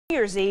New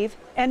Year's Eve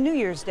and New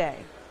Year's Day.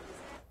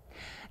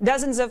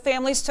 Dozens of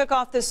families took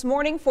off this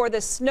morning for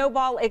the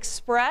Snowball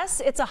Express.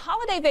 It's a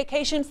holiday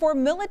vacation for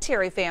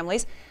military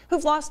families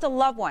who've lost a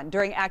loved one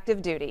during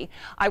active duty.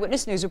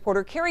 Eyewitness News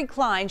reporter Carrie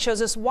Klein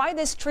shows us why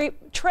this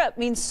trip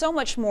means so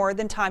much more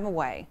than time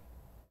away.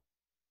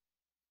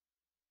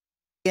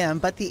 Yeah,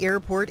 but the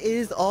airport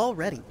is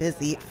already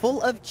busy,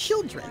 full of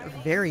children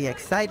very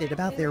excited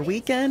about their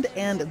weekend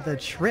and the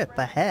trip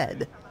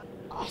ahead.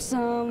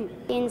 Awesome,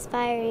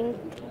 inspiring,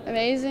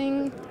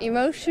 amazing,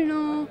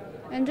 emotional,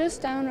 and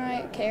just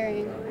downright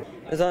caring.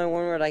 There's only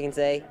one word I can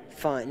say: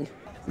 fun.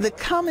 The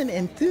common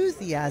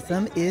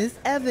enthusiasm is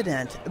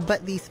evident,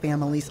 but these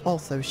families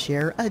also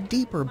share a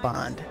deeper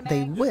bond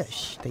they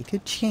wish they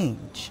could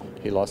change.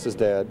 He lost his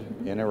dad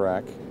in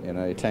Iraq in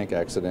a tank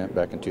accident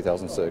back in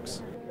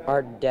 2006.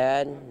 Our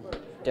dad,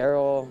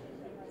 Corporal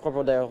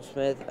Daryl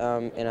Smith,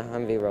 in a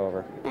Humvee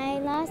Rover. I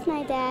lost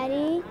my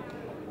daddy,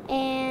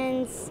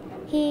 and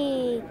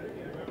he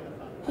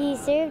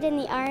served in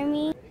the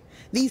Army.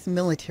 These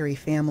military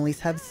families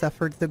have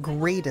suffered the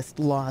greatest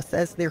loss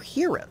as their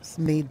heroes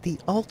made the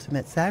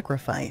ultimate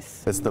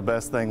sacrifice. It's the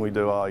best thing we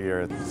do all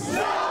year.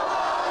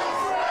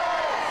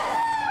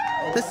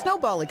 The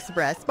Snowball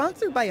Express,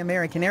 sponsored by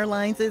American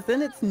Airlines, is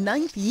in its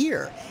 9th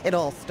year. It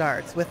all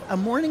starts with a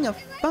morning of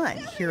fun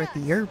here at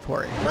the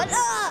airport. What's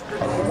up?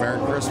 Merry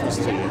Christmas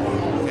to you,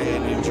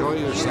 and enjoy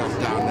yourself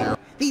down there.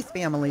 These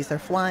families are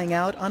flying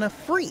out on a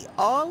free,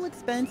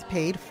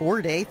 all-expense-paid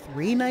 4-day,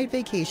 3-night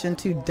vacation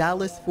to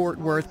Dallas-Fort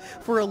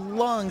Worth for a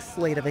long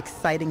slate of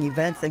exciting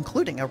events,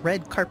 including a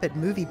red carpet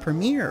movie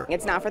premiere.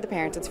 It's not for the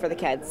parents, it's for the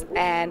kids.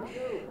 And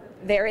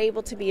they're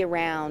able to be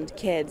around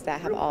kids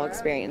that have all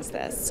experienced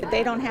this.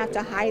 They don't have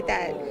to hide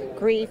that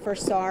grief or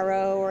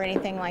sorrow or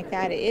anything like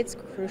that. It's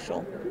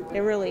crucial. It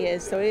really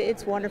is. So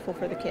it's wonderful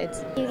for the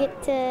kids. You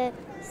get to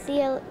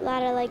see a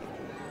lot of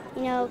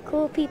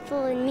cool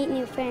people and meet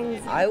new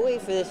friends. I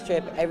wait for this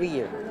trip every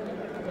year.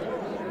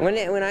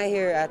 When I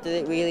hear after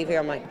we leave here,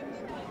 I'm like,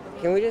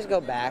 can we just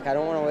go back? I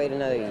don't want to wait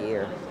another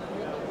year.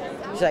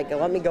 She's like,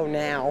 let me go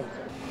now.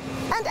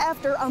 And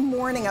after a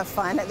morning of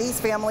fun, these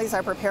families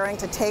are preparing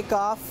to take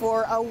off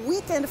for a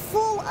weekend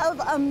full of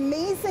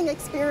amazing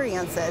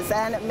experiences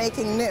and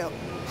making new,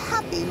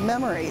 happy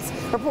memories.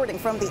 Reporting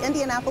from the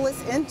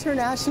Indianapolis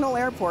International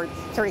Airport,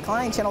 Carrie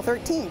Klein, Channel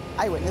 13,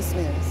 Eyewitness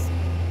News.